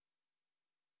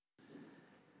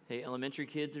Hey, elementary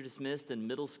kids are dismissed, and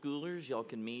middle schoolers, y'all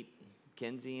can meet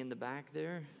Kenzie in the back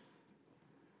there.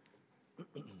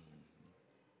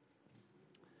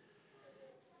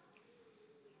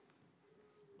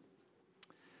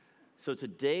 So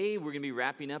today we're going to be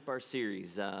wrapping up our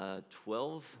series,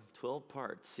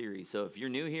 12-part series. So if you're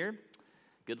new here,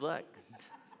 good luck.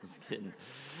 Just kidding.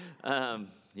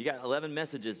 You got 11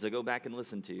 messages to go back and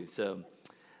listen to. So,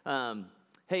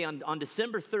 hey, on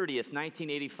December 30th,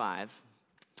 1985,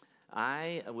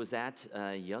 I was at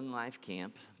a Young Life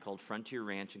camp called Frontier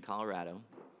Ranch in Colorado.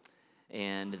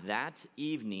 And that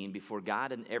evening, before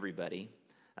God and everybody,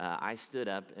 I stood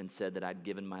up and said that I'd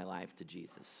given my life to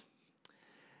Jesus.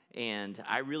 And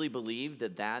I really believe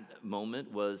that that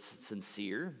moment was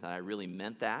sincere. I really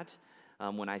meant that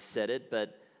when I said it.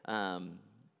 But I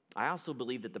also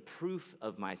believe that the proof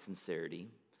of my sincerity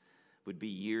would be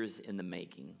years in the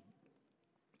making.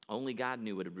 Only God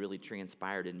knew what had really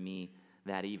transpired in me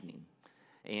that evening.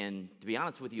 And to be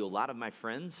honest with you, a lot of my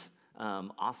friends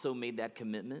also made that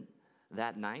commitment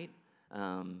that night.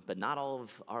 But not all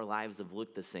of our lives have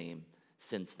looked the same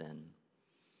since then.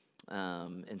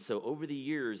 And so over the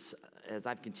years, as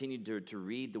I've continued to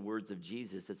read the words of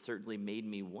Jesus, it certainly made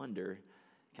me wonder,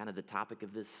 kind of the topic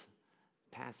of this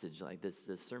passage, like this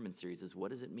sermon series, is what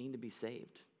does it mean to be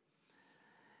saved?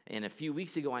 And a few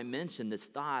weeks ago, I mentioned this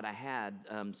thought I had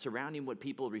surrounding what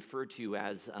people refer to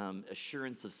as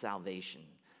assurance of salvation.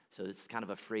 So this is kind of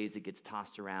a phrase that gets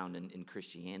tossed around in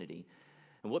Christianity.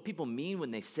 And what people mean when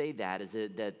they say that is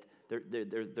that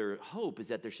their hope is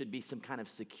that there should be some kind of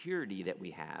security that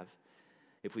we have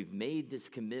if we've made this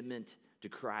commitment to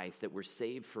Christ, that we're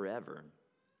saved forever.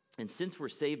 And since we're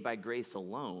saved by grace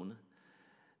alone,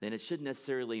 then it shouldn't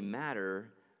necessarily matter,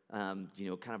 kind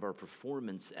of our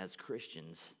performance as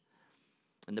Christians.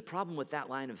 And the problem with that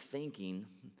line of thinking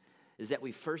is that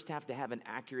we first have to have an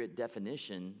accurate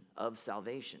definition of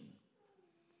salvation.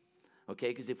 Okay,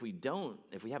 because if we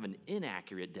have an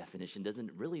inaccurate definition, it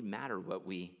doesn't really matter what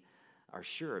we are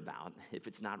sure about if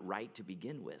it's not right to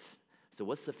begin with. So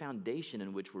what's the foundation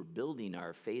in which we're building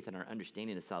our faith and our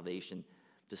understanding of salvation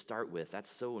to start with? That's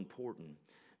so important.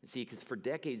 See, because for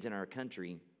decades in our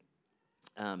country,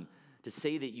 to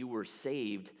say that you were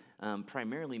saved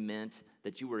primarily meant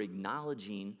that you were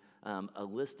acknowledging a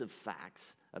list of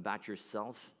facts about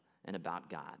yourself and about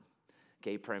God.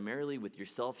 Okay, primarily with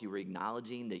yourself, you were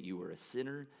acknowledging that you were a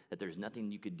sinner, that there's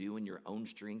nothing you could do in your own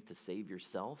strength to save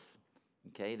yourself,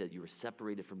 okay, that you were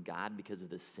separated from God because of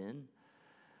the sin.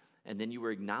 And then you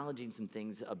were acknowledging some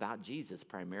things about Jesus,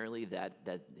 primarily that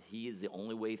he is the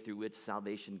only way through which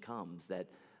salvation comes, that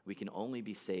we can only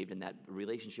be saved, and that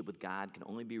relationship with God can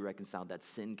only be reconciled, that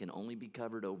sin can only be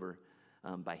covered over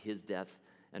by his death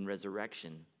and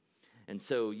resurrection. And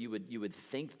so you would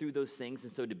think through those things,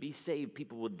 and so to be saved,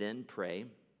 people would then pray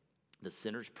the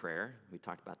sinner's prayer. We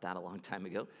talked about that a long time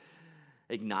ago.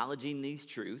 Acknowledging these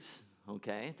truths,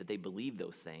 okay, that they believe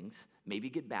those things,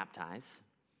 maybe get baptized,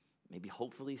 maybe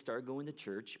hopefully start going to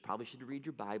church. You probably should read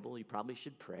your Bible. You probably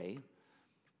should pray.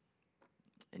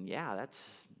 And yeah,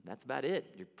 that's about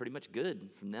it. You're pretty much good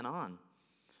from then on.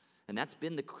 And that's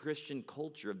been the Christian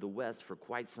culture of the West for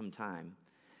quite some time.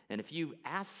 And if you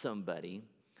ask somebody,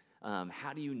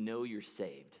 how do you know you're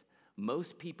saved?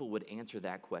 Most people would answer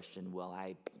that question, well,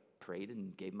 I prayed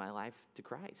and gave my life to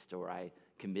Christ, or I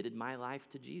committed my life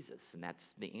to Jesus. And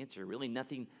that's the answer. Really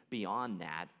nothing beyond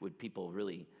that would people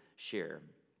really share.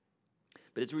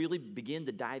 But as we really begin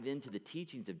to dive into the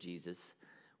teachings of Jesus,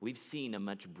 we've seen a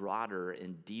much broader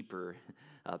and deeper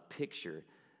picture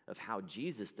of how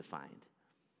Jesus defined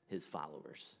his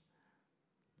followers,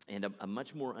 and a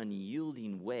much more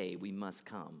unyielding way we must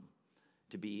come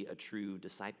to be a true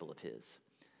disciple of his.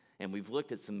 And we've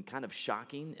looked at some kind of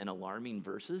shocking and alarming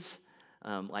verses,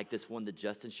 like this one that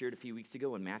Justin shared a few weeks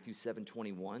ago in Matthew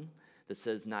 7:21, that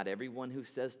says, "Not everyone who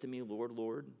says to me, 'Lord,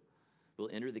 Lord,' will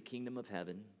enter the kingdom of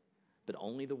heaven, but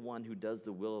only the one who does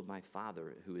the will of my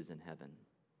Father who is in heaven."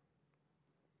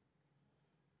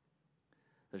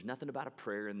 There's nothing about a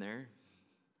prayer in there.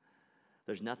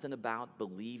 There's nothing about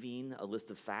believing a list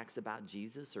of facts about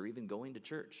Jesus or even going to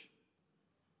church.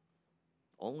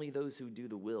 Only those who do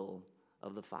the will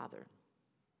of the Father.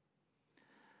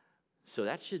 So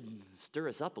that should stir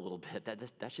us up a little bit.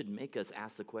 That should make us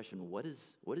ask the question, what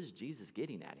is Jesus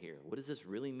getting at here? What does this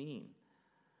really mean?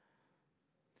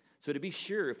 So to be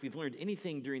sure, if we've learned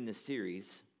anything during this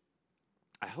series,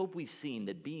 I hope we've seen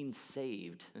that being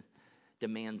saved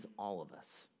demands all of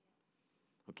us.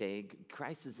 Okay,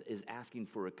 Christ is asking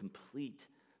for a complete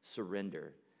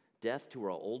surrender. Death to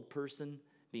our old person,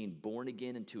 being born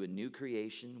again into a new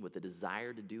creation with a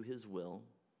desire to do his will.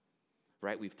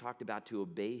 right? We've talked about to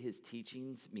obey his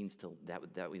teachings means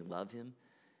that we love him.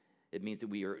 It means that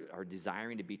we are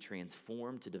desiring to be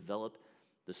transformed, to develop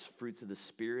the fruits of the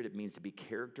Spirit. It means to be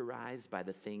characterized by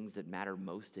the things that matter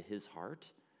most to his heart,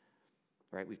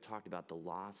 right? We've talked about the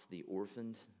lost, the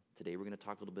orphaned. Today we're going to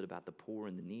talk a little bit about the poor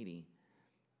and the needy.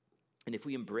 And if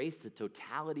we embrace the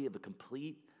totality of a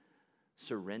complete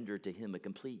surrender to him, a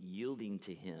complete yielding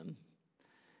to him,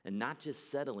 and not just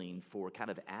settling for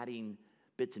kind of adding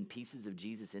bits and pieces of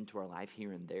Jesus into our life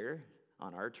here and there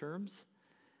on our terms,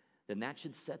 then that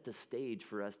should set the stage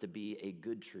for us to be a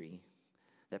good tree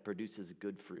that produces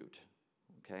good fruit,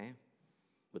 okay?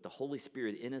 With the Holy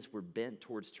Spirit in us, we're bent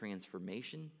towards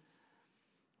transformation.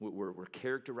 We're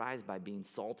characterized by being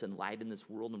salt and light in this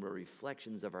world, and we're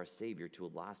reflections of our Savior to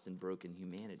a lost and broken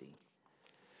humanity.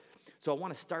 So I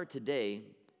want to start today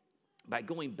by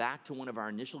going back to one of our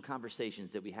initial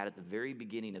conversations that we had at the very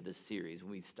beginning of this series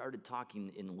when we started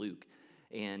talking in Luke.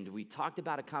 And we talked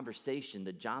about a conversation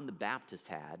that John the Baptist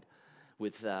had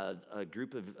with a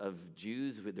group of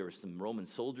Jews. There were some Roman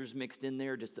soldiers mixed in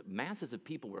there. Just masses of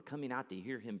people were coming out to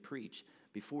hear him preach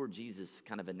before Jesus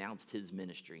kind of announced his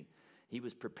ministry. He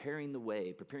was preparing the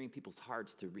way, preparing people's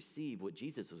hearts to receive what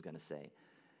Jesus was going to say.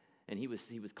 And he was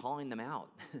calling them out.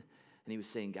 And he was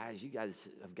saying, guys, you guys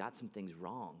have got some things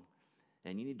wrong,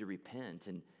 and you need to repent.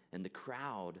 And the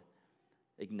crowd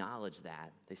acknowledged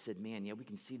that. They said, man, yeah, we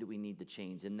can see that we need to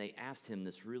change. And they asked him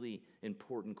this really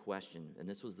important question. And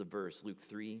this was the verse, Luke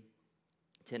 3,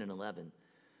 10 and 11.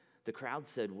 The crowd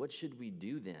said, what should we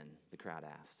do then? The crowd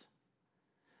asked.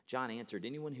 John answered,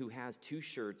 anyone who has 2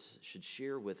 shirts should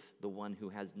share with the one who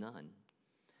has none.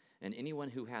 And anyone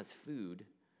who has food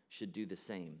should do the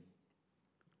same.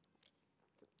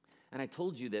 And I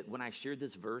told you that when I shared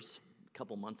this verse a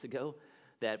couple months ago,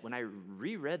 that when I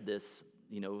reread this,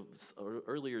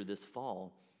 earlier this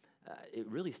fall, it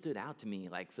really stood out to me.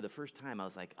 Like for the first time, I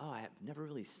was like, oh, I've never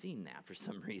really seen that for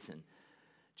some reason.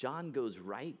 John goes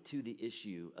right to the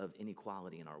issue of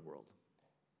inequality in our world.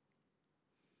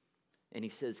 And he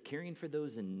says, caring for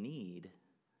those in need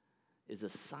is a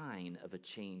sign of a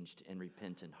changed and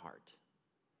repentant heart.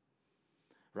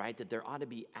 Right? That there ought to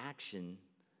be action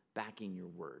backing your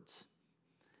words,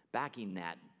 backing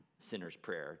that sinner's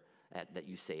prayer that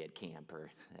you say at camp or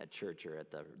at church or at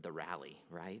the rally,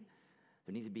 right?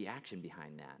 There needs to be action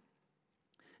behind that.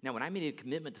 Now, when I made a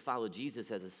commitment to follow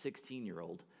Jesus as a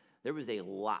 16-year-old, there was a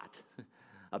lot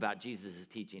about Jesus'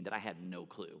 teaching that I had no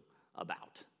clue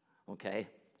about, okay?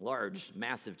 Large,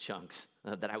 massive chunks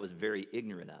that I was very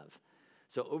ignorant of.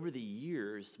 So over the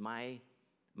years, my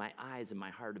eyes and my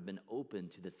heart have been open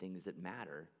to the things that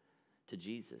matter to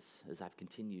Jesus as I've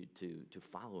continued to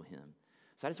follow him.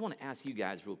 So I just want to ask you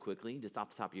guys real quickly, just off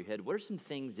the top of your head, what are some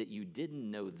things that you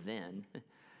didn't know then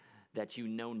that you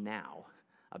know now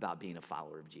about being a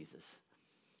follower of Jesus?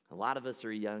 A lot of us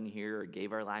are young here or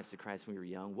gave our lives to Christ when we were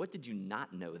young. What did you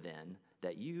not know then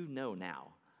that you know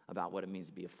now about what it means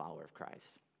to be a follower of Christ?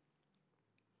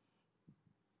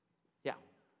 Yeah.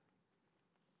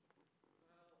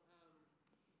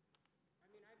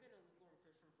 I've been a lukewarm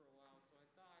Christian for a while, so I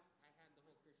thought I had the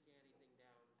whole Christianity thing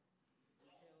down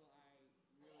until I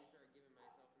really started giving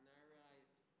myself, and then I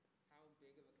realized how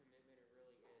big of a commitment it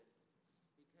really is.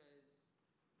 Because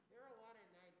there are a lot of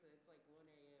nights that it's like 1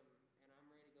 a.m. and I'm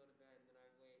ready to go to bed, and then I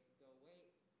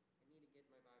wait, I need to get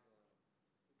my Bible out.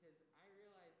 Because I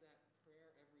realized that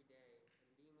prayer every day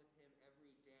and being with him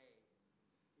every day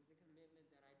is a commitment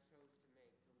that I chose to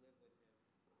make to live with him.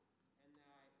 And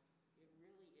that it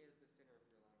really is the center of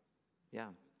your life. Yeah.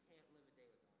 You can't live a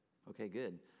day without it. Okay,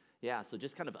 good. Yeah, so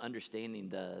just kind of understanding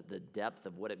the depth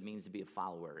of what it means to be a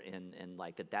follower and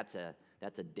like that's a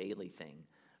daily thing,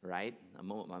 right? A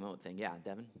moment by moment thing. Yeah,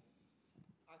 Devin?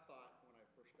 I thought when I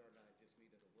first started I just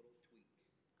needed a little tweak.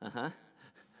 Uh-huh.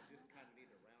 I just kind of need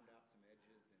to round out some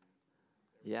edges and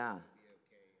Yeah. everything will be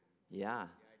okay. And Yeah.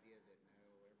 the idea that no,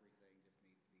 everything just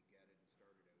needs to be gutted and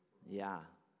started over. Yeah.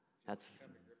 That's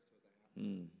Come to grips with that.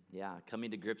 yeah,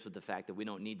 coming to grips with the fact that we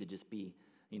don't need to just be,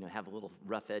 have a little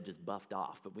rough edges buffed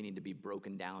off, but we need to be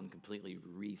broken down, completely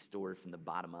restored from the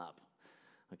bottom up.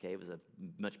 Okay, it was a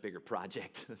much bigger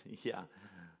project. Yeah.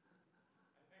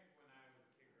 I think when I was a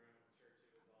kid growing up in church,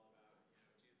 it was all about,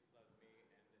 Jesus loves me and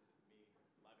this is me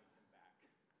loving him back.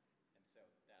 And so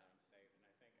that I'm saved. And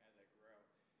I think as I grow,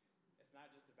 it's not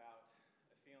just about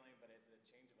a feeling, but it's a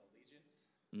change of allegiance.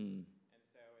 Mm. And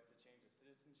so it's a change of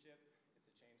citizenship. It's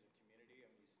a change of community.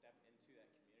 And when you step into that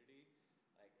community,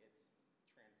 like it's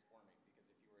transforming.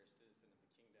 Because if you were a citizen of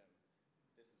the kingdom,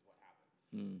 this is what happens.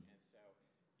 Mm. And so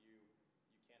you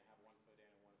can't have one foot in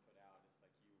and one foot out. It's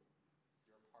like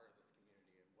you're a part of this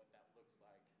community, and what that looks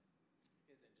like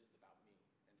isn't just about me.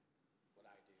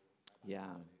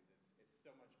 Yeah. It's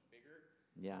so much bigger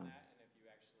Yeah. than that. And if you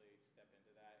actually step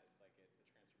into that, it's like the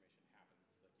transformation happens.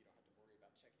 Like you don't have to worry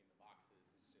about checking the boxes.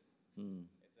 It's just,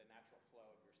 it's a natural flow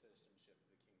of your citizenship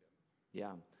of the kingdom.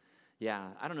 Yeah.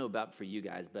 Yeah, I don't know about for you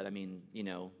guys, but I mean,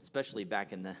 especially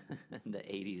back in the in the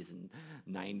 80s and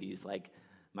 90s, like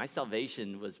my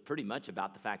salvation was pretty much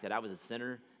about the fact that I was a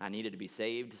sinner, I needed to be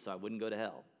saved so I wouldn't go to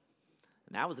hell.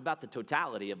 And that was about the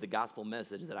totality of the gospel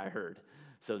message that I heard.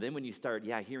 So then when you start,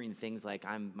 hearing things like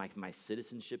my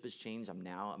citizenship has changed, I'm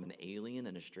an alien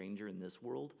and a stranger in this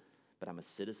world, but I'm a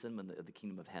citizen of the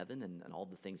kingdom of heaven and all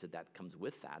the things that comes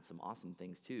with that, some awesome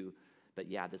things too. But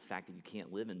this fact that you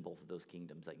can't live in both of those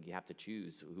kingdoms, like you have to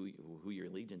choose who your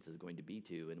allegiance is going to be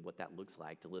to and what that looks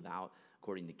like to live out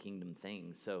according to kingdom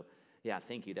things. So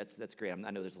thank you. That's great.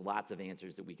 I know there's lots of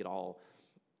answers that we could all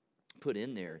put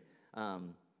in there.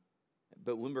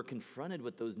 But when we're confronted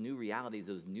with those new realities,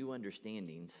 those new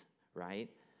understandings, right,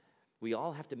 we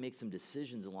all have to make some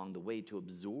decisions along the way to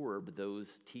absorb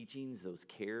those teachings, those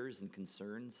cares and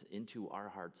concerns into our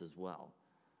hearts as well.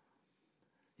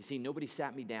 You see, nobody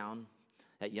sat me down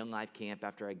at Young Life Camp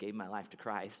after I gave my life to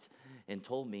Christ and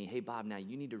told me, hey, Bob, now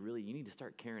you need to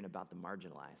start caring about the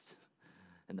marginalized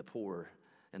and the poor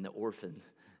and the orphan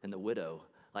and the widow.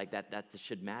 Like that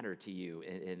should matter to you.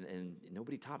 And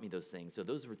nobody taught me those things. So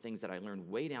those were things that I learned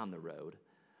way down the road,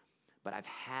 but I've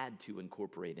had to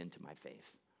incorporate into my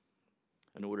faith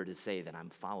in order to say that I'm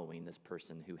following this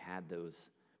person who had those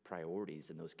priorities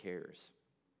and those cares.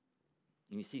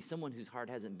 And you see, someone whose heart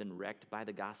hasn't been wrecked by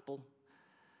the gospel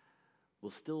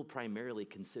will still primarily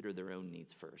consider their own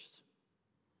needs first.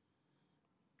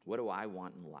 What do I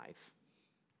want in life?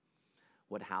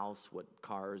 What house, what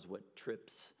cars, what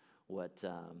trips, what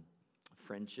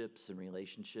friendships and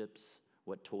relationships,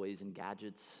 what toys and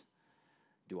gadgets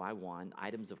do I want?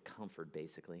 Items of comfort,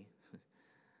 basically.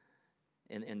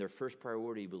 And their first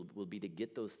priority will be to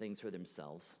get those things for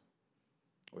themselves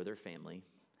or their family.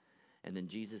 And then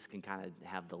Jesus can kind of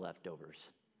have the leftovers,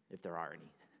 if there are any.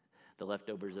 The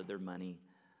leftovers of their money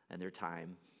and their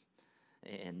time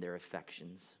and their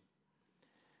affections.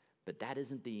 But that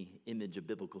isn't the image of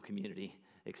biblical community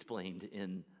explained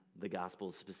in the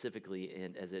Gospels specifically,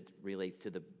 and as it relates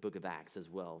to the book of Acts as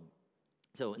well.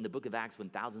 So in the book of Acts, when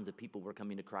thousands of people were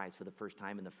coming to Christ for the first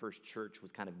time and the first church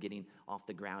was kind of getting off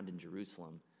the ground in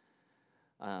Jerusalem,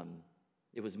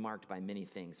 it was marked by many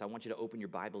things. So I want you to open your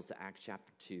Bibles to Acts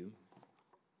chapter 2,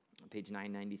 page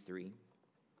 993.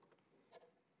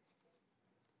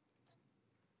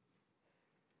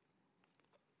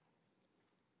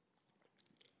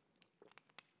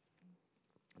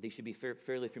 These should be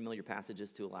fairly familiar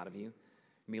passages to a lot of you.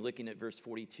 We'll be looking at verse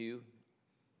 42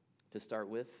 to start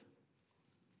with.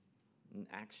 In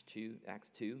Acts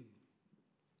 2.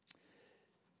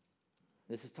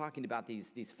 This is talking about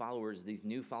these followers, these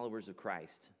new followers of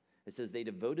Christ. It says, they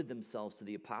devoted themselves to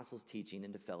the apostles' teaching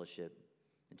and to fellowship,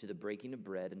 and to the breaking of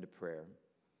bread and to prayer.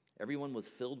 Everyone was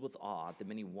filled with awe at the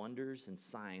many wonders and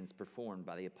signs performed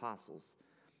by the apostles.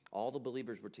 All the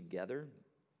believers were together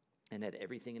and had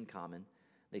everything in common.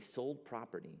 They sold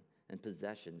property and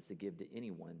possessions to give to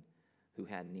anyone who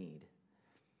had need.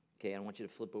 Okay, I want you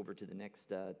to flip over to the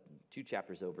next 2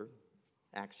 chapters over.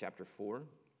 Acts chapter 4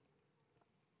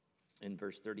 and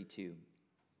verse 32.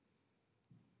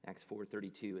 Acts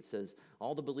 4:32, it says,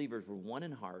 all the believers were one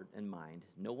in heart and mind.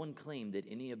 No one claimed that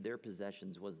any of their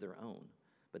possessions was their own,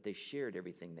 but they shared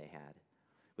everything they had.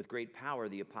 With great power,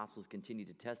 the apostles continued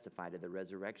to testify to the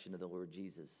resurrection of the Lord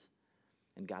Jesus.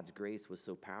 And God's grace was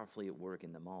so powerfully at work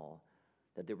in them all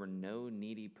that there were no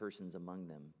needy persons among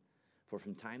them. For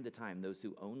from time to time, those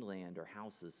who owned land or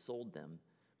houses sold them,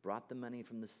 brought the money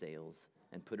from the sales,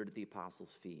 and put it at the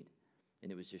apostles' feet,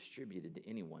 and it was distributed to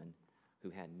anyone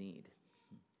who had need.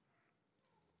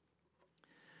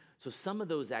 So some of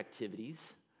those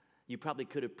activities you probably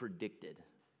could have predicted,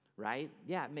 right?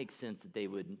 Yeah, it makes sense that they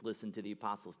would listen to the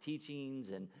apostles'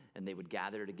 teachings and they would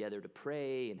gather together to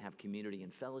pray and have community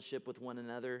and fellowship with one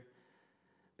another.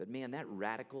 But man, that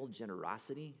radical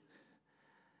generosity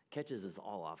catches us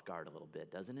all off guard a little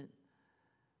bit, doesn't it?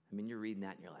 I mean, you're reading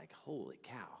that and you're like, holy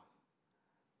cow.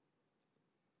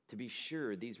 To be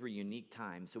sure, these were unique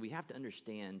times. So we have to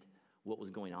understand what was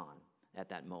going on at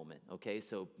that moment, okay?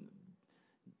 So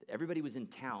everybody was in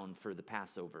town for the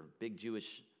Passover, big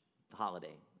Jewish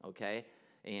holiday, okay?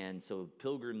 And so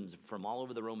pilgrims from all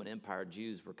over the Roman Empire,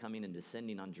 Jews, were coming and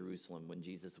descending on Jerusalem when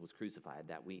Jesus was crucified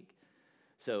that week.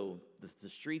 So the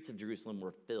streets of Jerusalem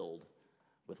were filled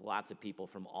with lots of people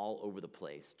from all over the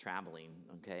place traveling,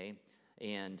 okay?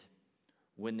 And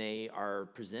when they are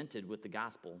presented with the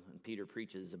gospel, and Peter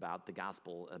preaches about the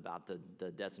gospel, about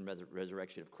the death and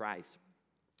resurrection of Christ,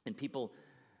 And people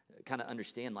kind of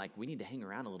understand, like, we need to hang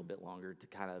around a little bit longer to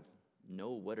kind of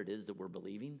know what it is that we're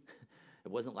believing.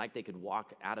 It wasn't like they could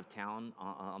walk out of town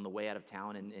on the way out of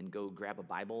town and go grab a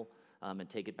Bible and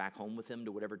take it back home with them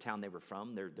to whatever town they were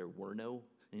from. There were no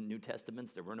New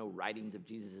Testaments. There were no writings of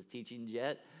Jesus' teachings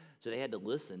yet. So they had to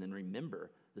listen and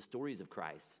remember the stories of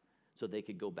Christ so they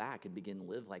could go back and begin to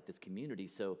live like this community.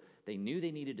 So they knew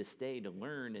they needed to stay to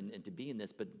learn and to be in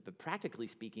this, but practically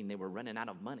speaking, they were running out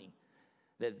of money.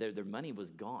 Their money was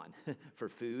gone for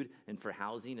food and for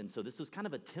housing. And so this was kind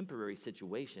of a temporary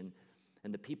situation,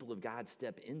 and the people of God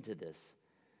step into this.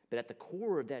 But at the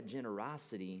core of that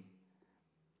generosity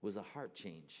was a heart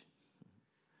change.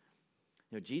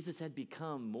 You know, Jesus had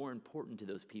become more important to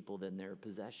those people than their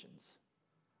possessions.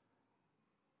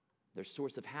 Their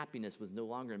source of happiness was no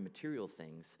longer in material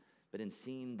things, but in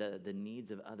seeing the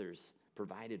needs of others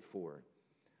provided for.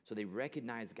 So they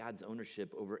recognized God's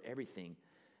ownership over everything.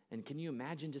 And can you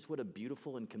imagine just what a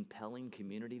beautiful and compelling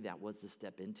community that was to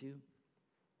step into?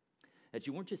 That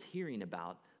you weren't just hearing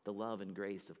about the love and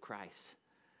grace of Christ,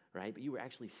 right? But you were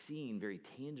actually seeing very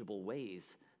tangible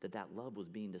ways that love was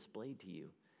being displayed to you.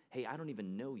 Hey, I don't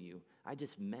even know you. I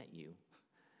just met you.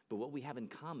 But what we have in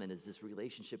common is this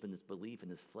relationship and this belief in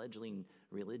this fledgling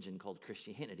religion called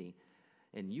Christianity.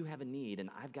 And you have a need, and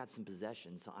I've got some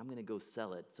possessions, so I'm going to go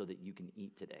sell it so that you can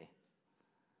eat today.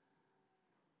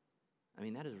 I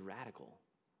mean, that is radical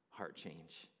heart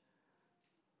change.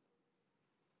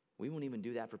 We won't even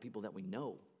do that for people that we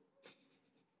know.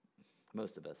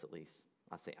 Most of us, at least.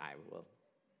 I'll say I will.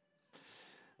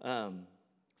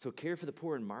 So care for the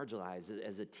poor and marginalized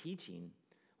as a teaching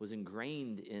was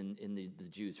ingrained in the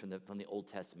Jews from the Old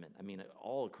Testament. I mean,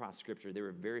 all across Scripture, they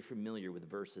were very familiar with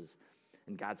verses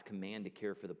and God's command to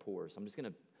care for the poor. So I'm just going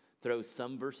to throw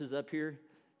some verses up here,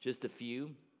 just a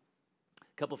few.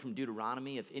 A couple from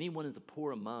Deuteronomy. If anyone is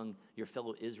poor among your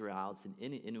fellow Israelites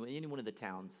in any one of the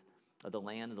towns of the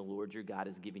land of the Lord your God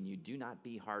has given you, do not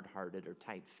be hard-hearted or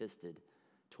tight-fisted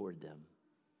toward them.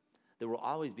 There will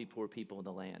always be poor people in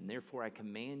the land. Therefore, I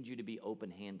command you to be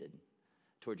open-handed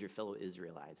toward your fellow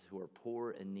Israelites who are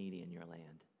poor and needy in your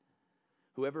land.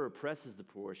 Whoever oppresses the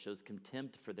poor shows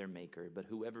contempt for their maker, but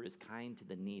whoever is kind to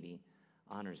the needy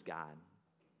honors God.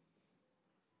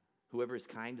 Whoever is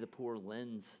kind to the poor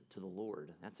lends to the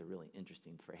Lord. That's a really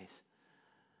interesting phrase.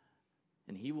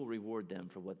 And he will reward them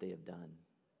for what they have done.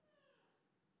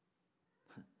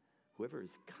 Whoever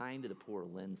is kind to the poor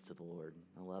lends to the Lord.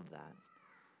 I love that.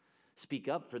 Speak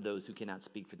up for those who cannot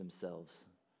speak for themselves.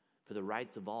 For the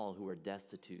rights of all who are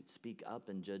destitute. Speak up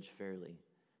and judge fairly.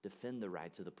 Defend the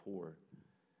rights of the poor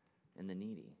and the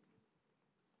needy.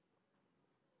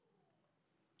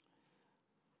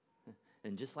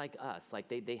 And just like us, like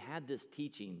they had this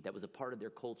teaching that was a part of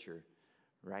their culture,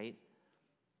 right?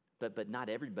 But not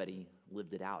everybody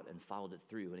lived it out and followed it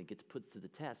through. And it gets put to the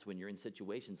test when you're in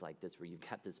situations like this where you've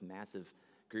got this massive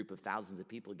group of thousands of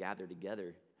people gathered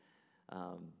together.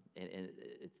 And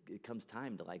it comes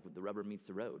time to, like, the rubber meets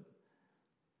the road.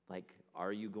 Like,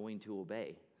 are you going to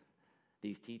obey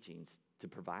these teachings to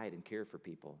provide and care for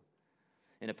people?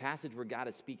 In a passage where God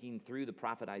is speaking through the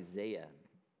prophet Isaiah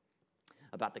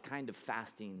about the kind of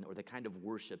fasting or the kind of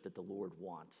worship that the Lord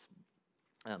wants.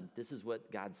 This is what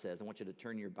God says. I want you to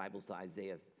turn your Bibles to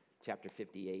Isaiah chapter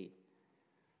 58.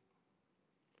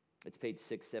 It's page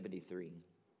 673.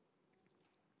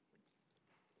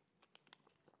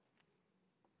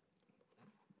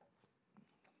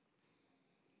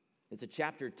 It's a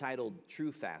chapter titled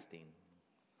True Fasting.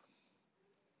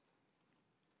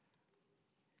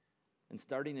 And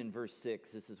starting in verse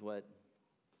 6, this is what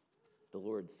the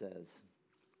Lord says.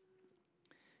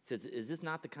 It says, "Is this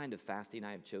not the kind of fasting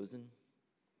I have chosen?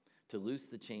 To loose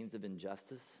the chains of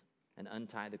injustice and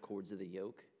untie the cords of the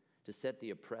yoke, to set the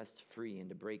oppressed free and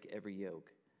to break every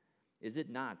yoke? Is it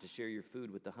not to share your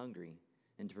food with the hungry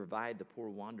and to provide the poor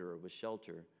wanderer with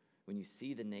shelter when you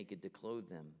see the naked to clothe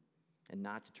them and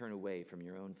not to turn away from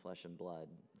your own flesh and blood?"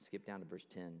 Skip down to verse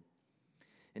 10.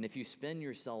 "And if you spend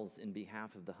yourselves in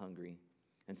behalf of the hungry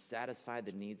and satisfy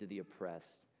the needs of the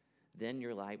oppressed, then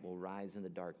your light will rise in the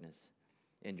darkness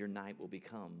and your night will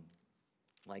become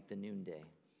like the noonday."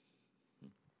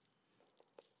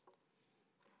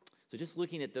 So just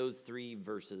looking at those three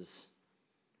verses,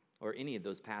 or any of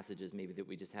those passages maybe that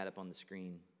we just had up on the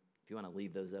screen, if you want to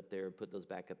leave those up there, put those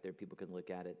back up there, people can look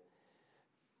at it.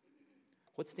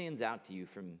 What stands out to you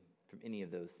from any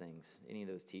of those things, any of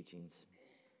those teachings?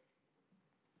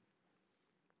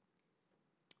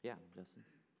 Yeah, Justin.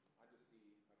 I just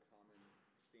see a common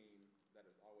theme that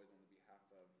is always on the behalf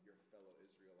of your fellow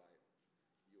Israelite,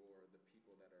 the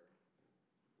people that are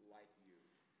like you.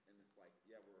 And it's like,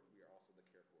 yeah, we are also the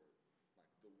care for,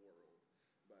 like, the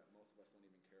but most of us don't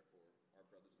even care for our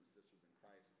brothers and sisters in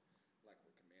Christ like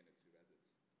we're commanded to, as it's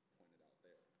pointed out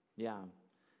there. Yeah.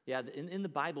 Yeah, in the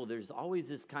Bible, there's always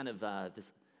this kind of,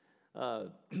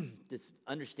 this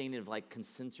understanding of like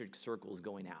concentric circles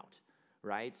going out,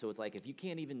 right? So it's like if you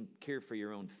can't even care for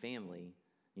your own family,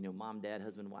 you know, mom, dad,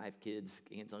 husband, wife, kids,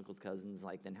 aunts, uncles, cousins,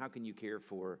 like then how can you care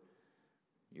for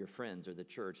your friends or the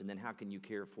church? And then how can you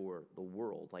care for the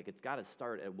world? Like it's got to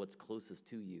start at what's closest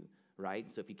to you, right?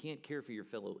 So if you can't care for your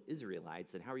fellow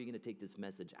Israelites, then how are you going to take this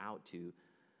message out to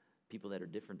people that are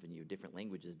different than you, different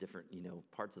languages, different, you know,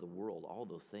 parts of the world, all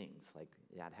those things? Like,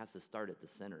 yeah, it has to start at the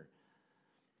center.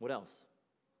 What else?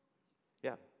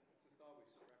 Yeah. It's just always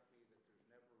struck me that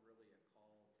there's never really a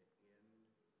call to end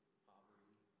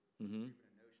poverty, Mm-hmm. or even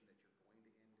a notion that you're going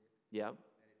to end it. Yeah.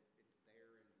 That it's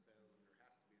there, and so there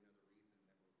has to be another reason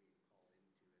that we're being called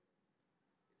into it.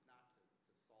 It's not to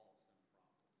solve some problem.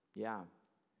 Yeah. And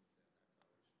so that's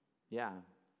always. Yeah.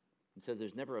 It says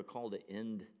there's never a call to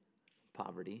end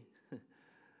poverty.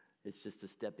 It's just to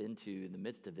step into the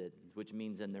midst of it, which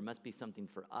means then there must be something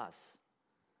for us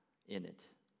in it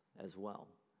as well,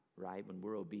 right? When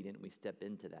we're obedient, we step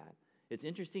into that. It's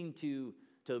interesting to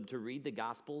read the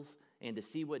Gospels and to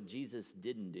see what Jesus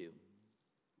didn't do.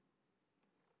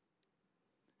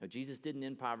 Now, Jesus didn't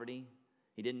end poverty.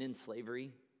 He didn't end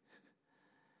slavery.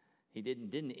 He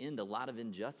didn't end a lot of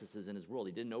injustices in his world.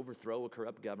 He didn't overthrow a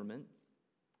corrupt government.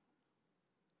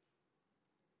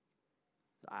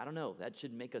 I don't know. That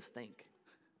should make us think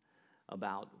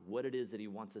about what it is that he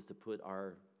wants us to put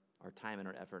our time and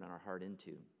our effort and our heart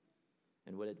into,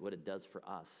 and what it does for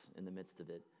us in the midst of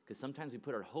it. Because sometimes we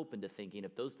put our hope into thinking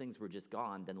if those things were just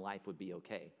gone, then life would be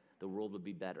okay. The world would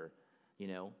be better, you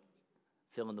know,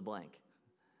 fill in the blank.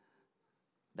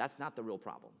 That's not the real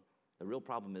problem. The real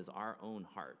problem is our own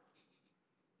heart.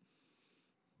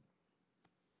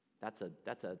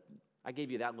 I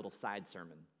gave you that little side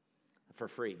sermon for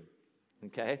free.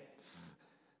 Okay?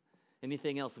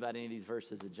 Anything else about any of these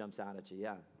verses that jumps out at you?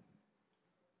 Yeah.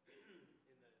 In the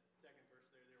second verse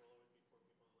there will always be poor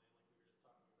people in the land,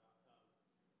 like we were just talking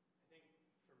about. I think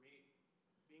for me,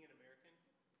 being an American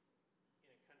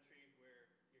in a country where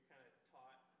you're kind of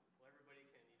taught, well, everybody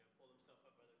can, pull themselves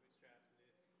up by their bootstraps, and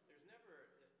there's never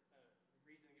a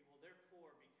reason to get, well, they're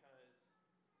poor because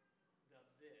of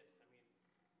this. I mean,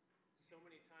 so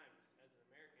many times as an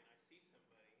American, I see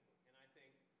somebody and I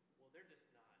think, well, they're just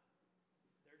not.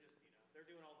 They're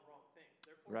doing all the wrong things.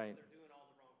 They're poor, Right. but they're doing all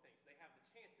the wrong things. They have the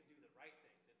chance to do the right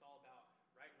things. It's all about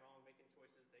right and wrong, making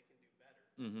choices they can do better.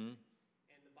 Mm-hmm.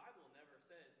 And the Bible never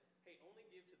says, hey, only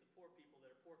give to the poor people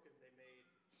that are poor because they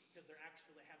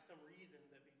actually have some reason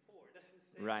to be poor. It doesn't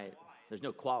say Right. why. There's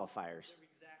no qualifiers.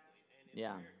 Exactly. And in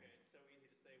Yeah. America, it's so easy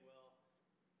to say, well,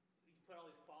 you put all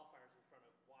these qualifiers in front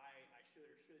of why I should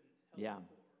or shouldn't help Yeah.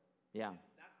 the poor. Yeah.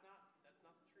 That's not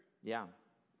the truth. Yeah.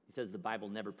 He says the Bible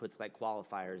never puts like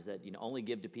qualifiers that, only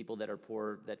give to people that are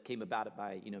poor, that came about it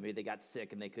by, maybe they got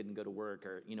sick and they couldn't go to work,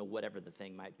 or, whatever the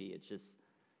thing might be. It's just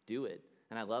do it.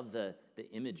 And I love the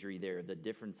imagery there, the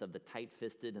difference of the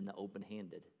tight-fisted and the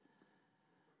open-handed,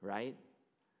 right?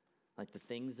 Like the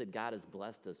things that God has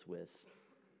blessed us with,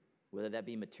 whether that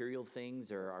be material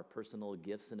things or our personal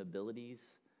gifts and abilities,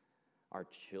 our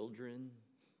children,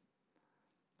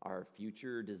 our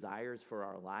future desires for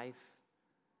our life.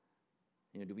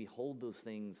 Do we hold those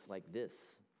things like this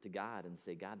to God and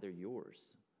say, God, they're yours.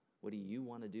 What do you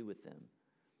want to do with them?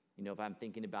 If I'm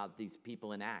thinking about these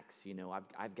people in Acts,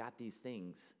 I've got these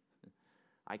things.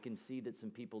 I can see that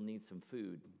some people need some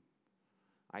food.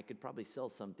 I could probably sell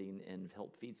something and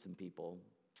help feed some people.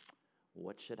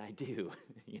 What should I do?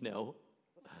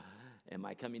 Am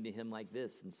I coming to him like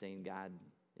this and saying, God,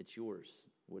 it's yours.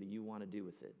 What do you want to do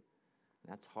with it?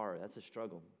 That's hard. That's a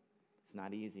struggle. It's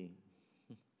not easy.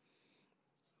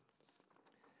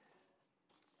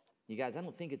 You guys, I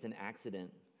don't think it's an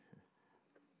accident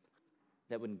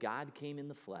that when God came in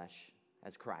the flesh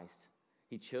as Christ,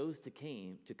 he chose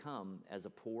to come as a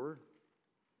poor,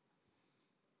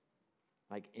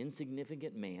 like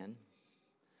insignificant man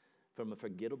from a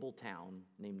forgettable town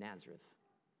named Nazareth.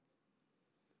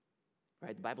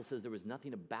 Right? The Bible says there was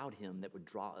nothing about him that would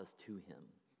draw us to him.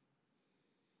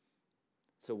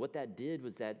 So what that did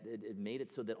was that it made it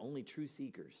so that only true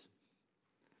seekers,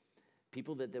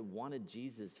 people that wanted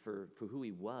Jesus for who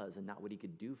he was and not what he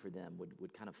could do for them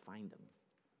would kind of find him.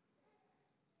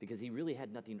 Because he really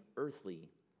had nothing earthly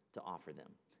to offer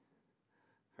them,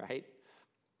 right?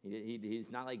 He's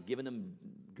not like giving them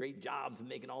great jobs and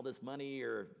making all this money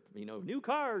or, new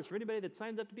cars for anybody that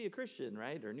signs up to be a Christian,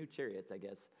 right? Or new chariots, I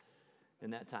guess, in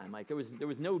that time. Like there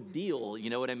was no deal, you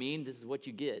know what I mean? This is what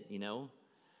you get, You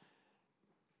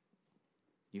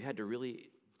had to really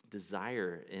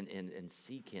desire and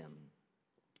seek him.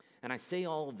 And I say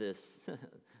all of this,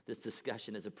 this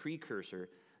discussion as a precursor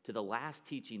to the last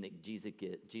teaching that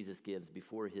Jesus gives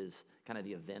before his kind of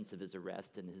the events of his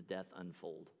arrest and his death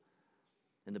unfold.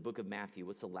 In the book of Matthew,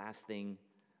 what's the last thing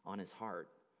on his heart?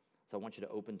 So I want you to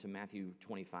open to Matthew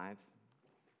 25.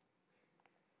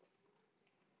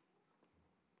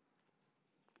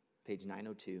 Page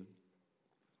 902.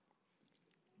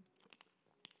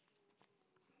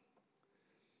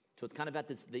 So it's kind of at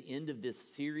the end of this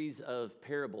series of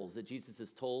parables that Jesus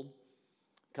has told.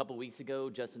 A couple weeks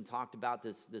ago, Justin talked about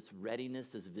this readiness,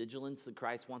 this vigilance that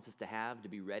Christ wants us to have, to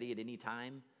be ready at any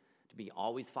time, to be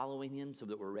always following him so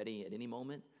that we're ready at any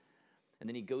moment. And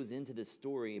then he goes into this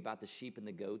story about the sheep and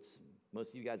the goats. Most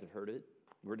of you guys have heard of it.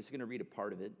 We're just going to read a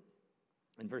part of it.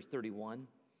 In verse 31,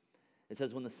 it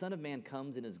says, "When the Son of Man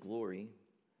comes in his glory,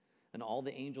 and all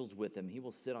the angels with him, he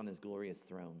will sit on his glorious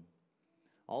throne.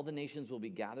 All the nations will be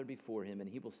gathered before him, and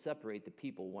he will separate the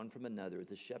people one from another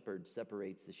as a shepherd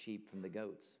separates the sheep from the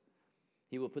goats.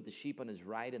 He will put the sheep on his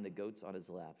right and the goats on his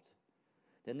left.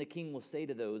 Then the king will say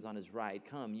to those on his right,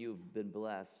 'Come, you have been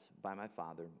blessed by my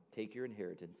Father. Take your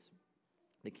inheritance,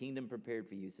 the kingdom prepared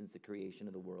for you since the creation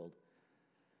of the world.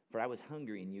 For I was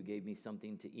hungry, and you gave me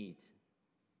something to eat.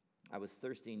 I was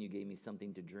thirsty, and you gave me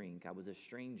something to drink. I was a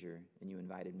stranger, and you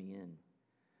invited me in.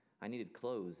 I needed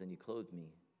clothes, and you clothed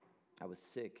me. I was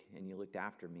sick, and you looked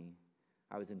after me.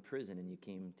 I was in prison, and you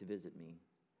came to visit me.'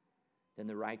 Then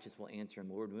the righteous will answer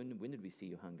him, 'Lord, when did we see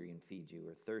you hungry and feed you,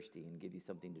 or thirsty and give you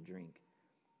something to drink?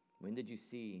 When did we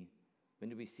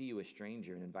see you a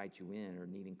stranger and invite you in, or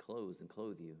needing clothes and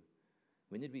clothe you?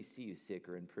 When did we see you sick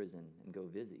or in prison and go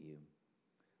visit you?'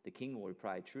 The king will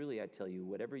reply, 'Truly I tell you,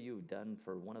 whatever you have done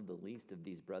for one of the least of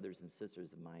these brothers and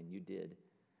sisters of mine, you did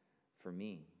for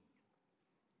me.'"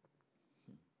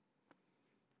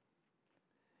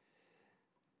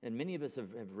 And many of us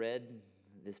have read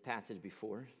this passage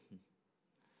before.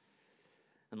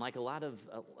 And like a lot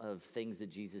of things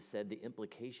that Jesus said, the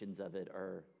implications of it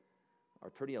are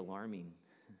pretty alarming.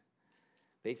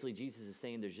 Basically, Jesus is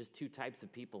saying there's just two types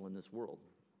of people in this world.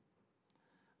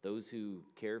 Those who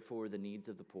care for the needs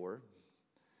of the poor,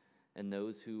 and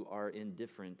those who are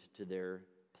indifferent to their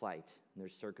plight and their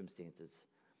circumstances.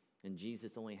 And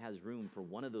Jesus only has room for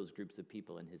one of those groups of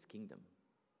people in his kingdom.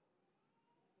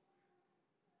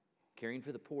 Caring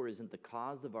for the poor isn't the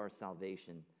cause of our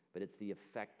salvation, but it's the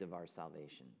effect of our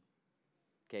salvation.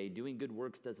 Okay, doing good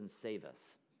works doesn't save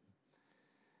us.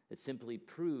 It simply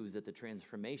proves that the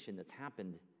transformation that's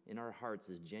happened in our hearts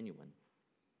is genuine,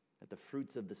 that the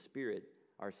fruits of the Spirit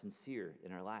are sincere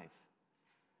in our life.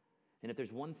 And if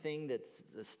there's one thing that's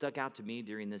stuck out to me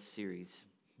during this series,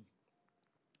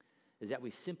 is that we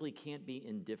simply can't be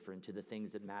indifferent to the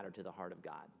things that matter to the heart of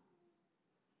God.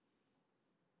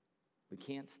 We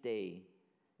can't stay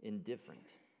indifferent.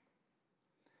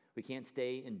 We can't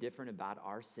stay indifferent about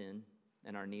our sin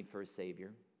and our need for a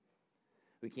Savior.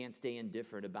 We can't stay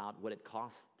indifferent about what it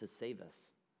costs to save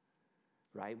us,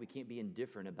 right? We can't be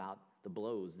indifferent about the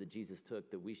blows that Jesus took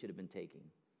that we should have been taking,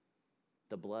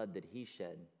 the blood that he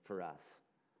shed for us,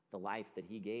 the life that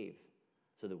he gave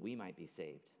so that we might be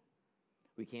saved.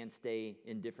 We can't stay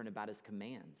indifferent about his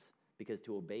commands, because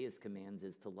to obey his commands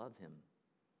is to love him.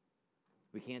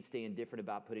 We can't stay indifferent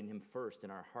about putting him first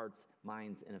in our hearts,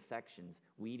 minds, and affections,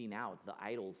 weeding out the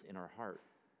idols in our heart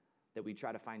that we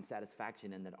try to find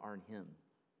satisfaction in that aren't him.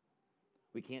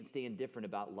 We can't stay indifferent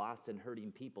about lost and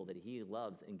hurting people that he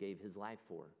loves and gave his life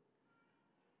for.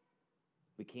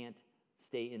 We can't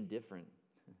stay indifferent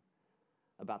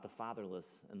about the fatherless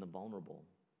and the vulnerable.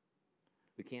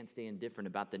 We can't stay indifferent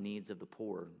about the needs of the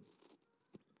poor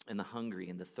and the hungry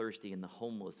and the thirsty and the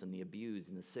homeless and the abused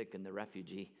and the sick and the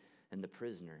refugee and the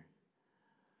prisoner.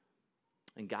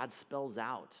 And God spells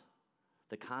out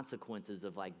the consequences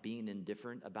of like being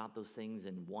indifferent about those things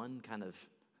in one kind of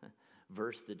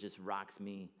verse that just rocks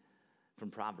me from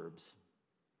Proverbs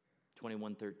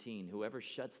 21:13. "Whoever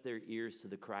shuts their ears to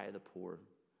the cry of the poor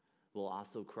will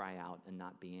also cry out and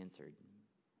not be answered."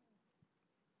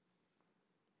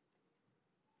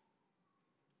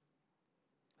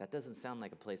 That doesn't sound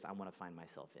like a place I want to find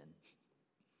myself in.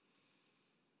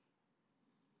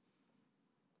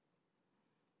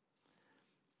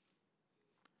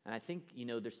 And I think,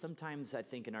 there's sometimes, I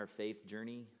think, in our faith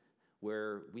journey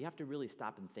where we have to really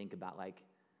stop and think about, like,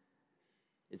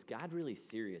 is God really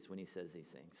serious when he says these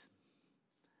things?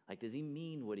 Like, does he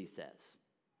mean what he says?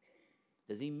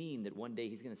 Does he mean that one day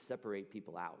he's going to separate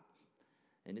people out?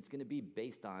 And it's going to be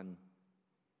based on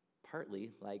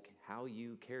partly, like, how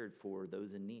you cared for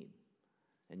those in need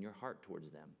and your heart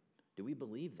towards them. Do we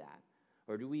believe that?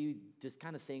 Or do we just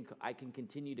kind of think I can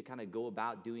continue to kind of go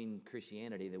about doing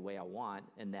Christianity the way I want,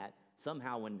 and that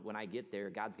somehow when I get there,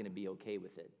 God's going to be okay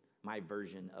with it, my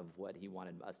version of what he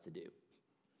wanted us to do?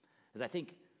 Because I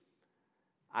think,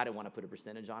 I don't want to put a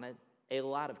percentage on it, a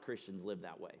lot of Christians live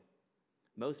that way.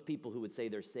 Most people who would say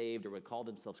they're saved or would call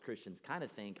themselves Christians kind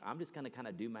of think, I'm just going to kind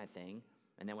of do my thing,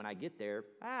 and then when I get there,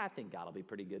 I think God will be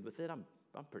pretty good with it. I'm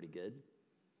pretty good.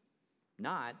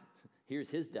 Not, here's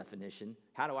his definition.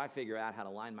 How do I figure out how to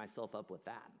line myself up with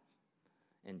that?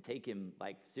 And take him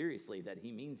seriously that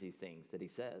he means these things that he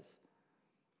says.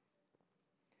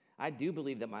 I do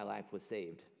believe that my life was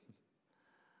saved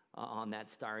on that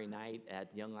starry night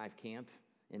at Young Life Camp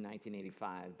in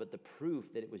 1985. But the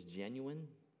proof that it was genuine,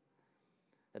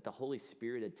 that the Holy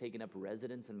Spirit had taken up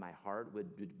residence in my heart,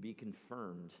 would be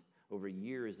confirmed over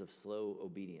years of slow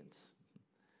obedience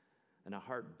and a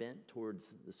heart bent towards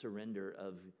the surrender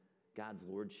of God's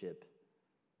lordship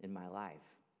in my life.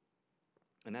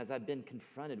 And as I've been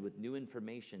confronted with new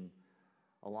information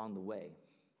along the way,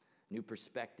 new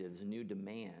perspectives, new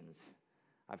demands,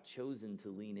 I've chosen to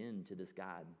lean into this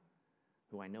God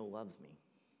who I know loves me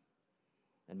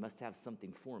and must have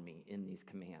something for me in these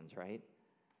commands, right?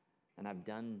 And I've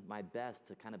done my best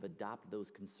to kind of adopt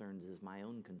those concerns as my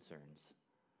own concerns,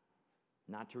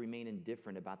 not to remain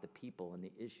indifferent about the people and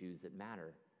the issues that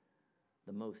matter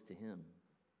the most to him.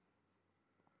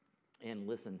 And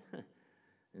listen, and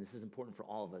this is important for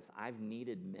all of us, I've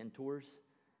needed mentors,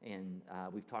 and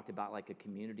we've talked about a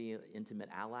community, intimate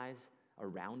allies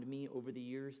around me over the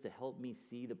years to help me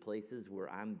see the places where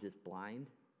I'm just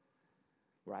blind,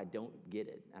 where I don't get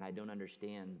it, and I don't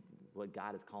understand what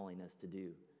God is calling us to do.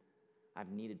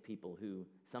 I've needed people who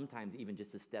sometimes even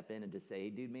just to step in and just say, hey,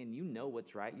 dude, man, you know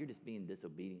what's right. You're just being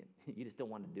disobedient. You just don't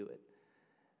want to do it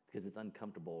because it's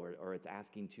uncomfortable or it's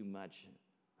asking too much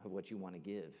of what you want to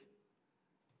give.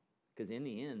 Because in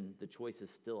the end, the choice is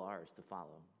still ours to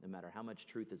follow. No matter how much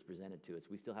truth is presented to us,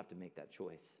 we still have to make that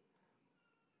choice.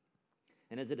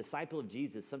 And as a disciple of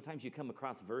Jesus, sometimes you come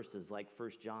across verses like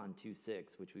 1 John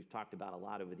 2:6, which we've talked about a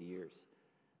lot over the years.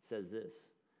 It says this: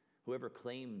 whoever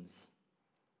claims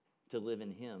to live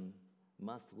in him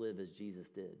must live as Jesus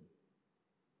did.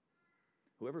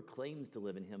 Whoever claims to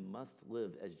live in him must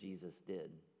live as Jesus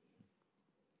did.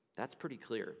 That's pretty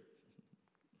clear.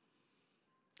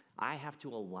 I have to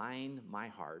align my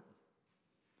heart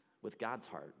with God's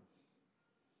heart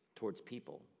towards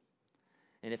people.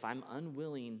 And if I'm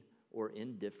unwilling or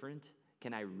indifferent,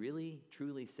 can I really,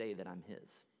 truly say that I'm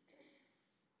his?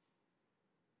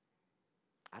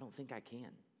 I don't think I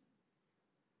can.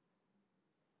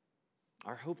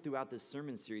 Our hope throughout this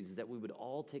sermon series is that we would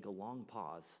all take a long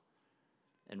pause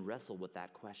and wrestle with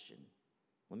that question.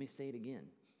 Let me say it again.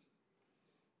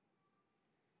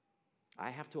 I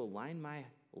have to align my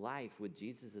life with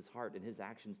Jesus' heart and his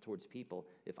actions towards people.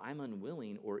 If I'm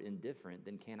unwilling or indifferent,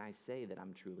 then can I say that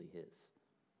I'm truly his?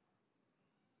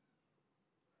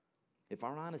 If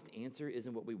our honest answer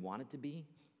isn't what we want it to be,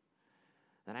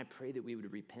 then I pray that we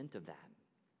would repent of that.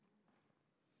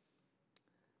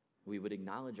 We would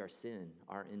acknowledge our sin,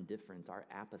 our indifference, our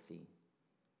apathy.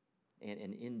 And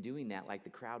in doing that, like the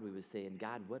crowd, we would say, and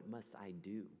God, what must I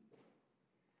do?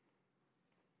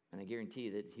 And I guarantee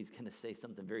you that he's going to say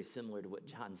something very similar to what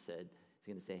John said. He's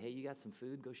going to say, hey, you got some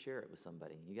food? Go share it with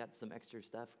somebody. You got some extra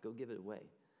stuff? Go give it away.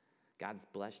 God's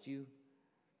blessed you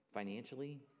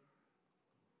financially.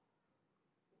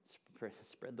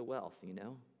 Spread the wealth,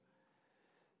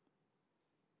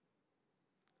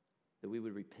 That we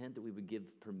would repent, that we would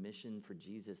give permission for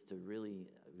Jesus to really,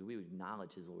 we would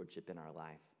acknowledge his lordship in our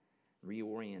life,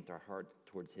 reorient our heart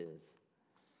towards his.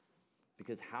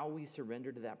 Because how we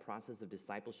surrender to that process of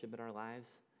discipleship in our lives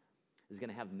is going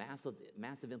to have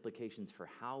massive implications for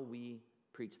how we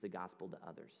preach the gospel to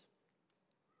others.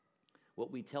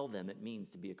 What we tell them it means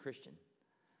to be a Christian,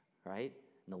 right?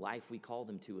 And the life we call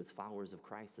them to as followers of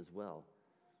Christ as well.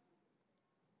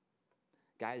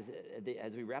 Guys,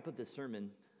 as we wrap up this sermon,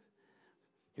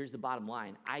 here's the bottom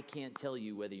line. I can't tell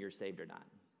you whether you're saved or not.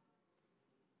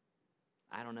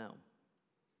 I don't know.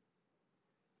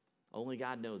 Only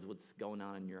God knows what's going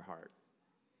on in your heart.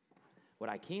 What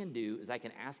I can do is I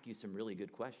can ask you some really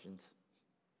good questions.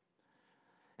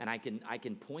 And I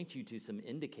can point you to some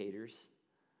indicators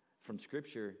from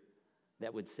Scripture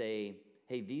that would say,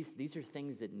 hey, these are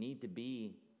things that need to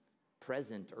be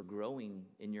present or growing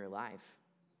in your life.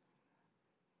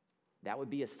 That would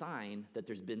be a sign that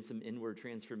there's been some inward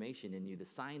transformation in you, the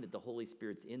sign that the Holy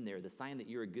Spirit's in there, the sign that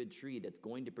you're a good tree that's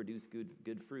going to produce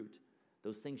good fruit.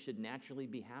 Those things should naturally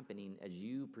be happening as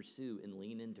you pursue and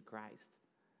lean into Christ.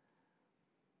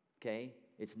 Okay?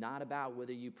 It's not about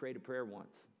whether you prayed a prayer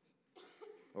once.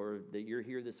 or that you're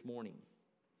here this morning,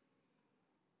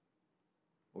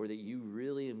 or that you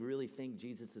really, really think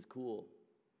Jesus is cool,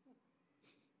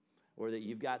 or that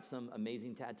you've got some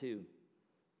amazing tattoo,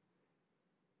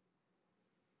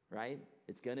 right?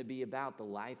 It's going to be about the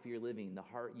life you're living, the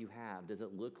heart you have. Does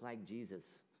it look like Jesus?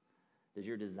 Does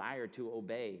your desire to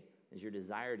obey, is your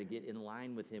desire to get in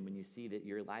line with him when you see that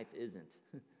your life isn't?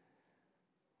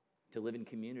 To live in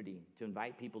community, to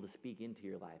invite people to speak into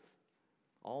your life.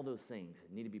 All those things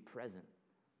need to be present.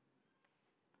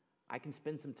 I can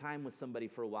spend some time with somebody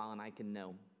for a while and I can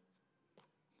know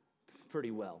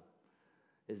pretty well,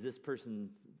 is this person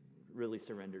really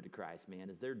surrendered to Christ, man?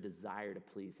 Is their desire to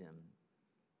please him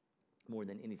more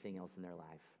than anything else in their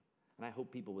life? And I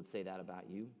hope people would say that about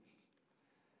you.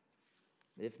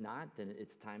 If not, then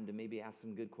it's time to maybe ask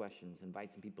some good questions,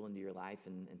 invite some people into your life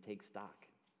and take stock.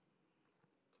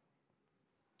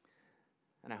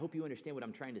 And I hope you understand what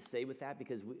I'm trying to say with that,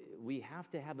 because we have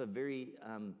to have a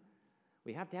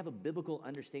biblical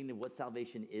understanding of what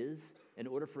salvation is in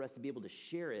order for us to be able to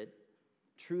share it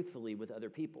truthfully with other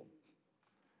people.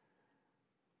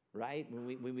 Right?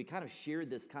 When we kind of share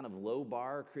this kind of low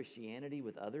bar Christianity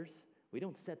with others, we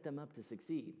don't set them up to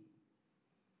succeed.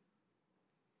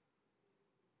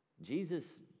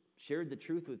 Jesus shared the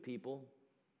truth with people,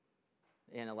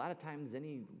 and a lot of times then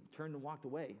he turned and walked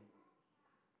away.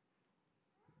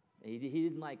 He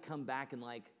didn't like come back and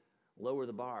like lower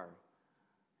the bar.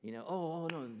 You know, oh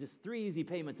no, just 3 easy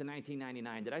payments in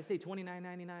 $19.99. Did I say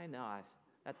 $29.99? No,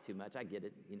 that's too much. I get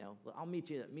it. You know, I'll meet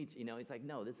you. You know, he's like,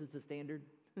 no, this is the standard.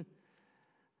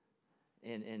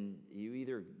 and you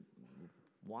either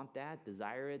want that,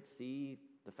 desire it, see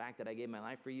the fact that I gave my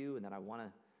life for you, and that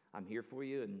I'm here for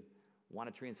you, and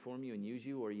want to transform you and use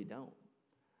you, or you don't.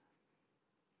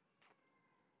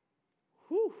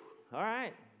 Whew. All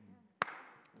right.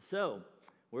 So,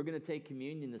 we're going to take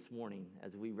communion this morning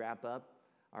as we wrap up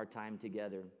our time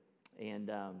together.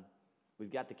 And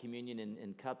we've got the communion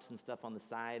in cups and stuff on the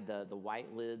side. The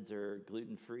white lids are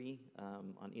gluten-free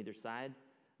on either side.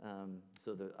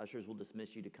 So the ushers will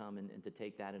dismiss you to come and to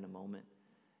take that in a moment.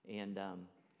 And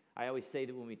I always say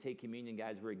that when we take communion,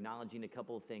 guys, we're acknowledging a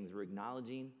couple of things. We're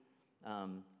acknowledging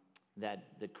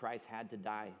that Christ had to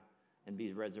die and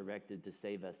be resurrected to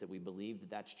save us, that we believe that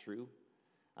that's true.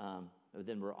 But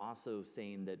then we're also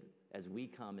saying that as we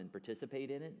come and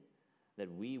participate in it, that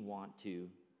we want to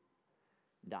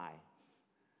die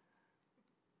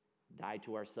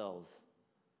to ourselves,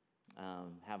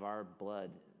 have our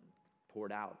blood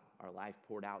poured out, our life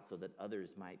poured out so that others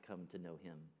might come to know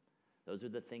him. Those are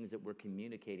the things that we're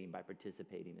communicating by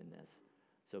participating in this.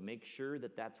 So make sure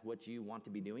that that's what you want to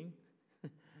be doing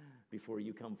before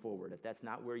you come forward. If that's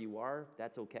not where you are,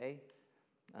 that's okay.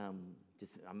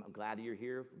 I'm glad that you're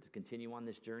here to continue on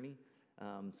this journey.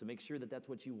 So make sure that that's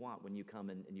what you want when you come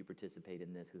and you participate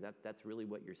in this, because that's really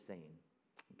what you're saying.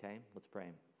 Okay, let's pray.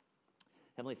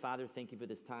 Heavenly Father, thank you for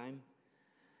this time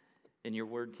in your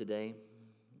word today.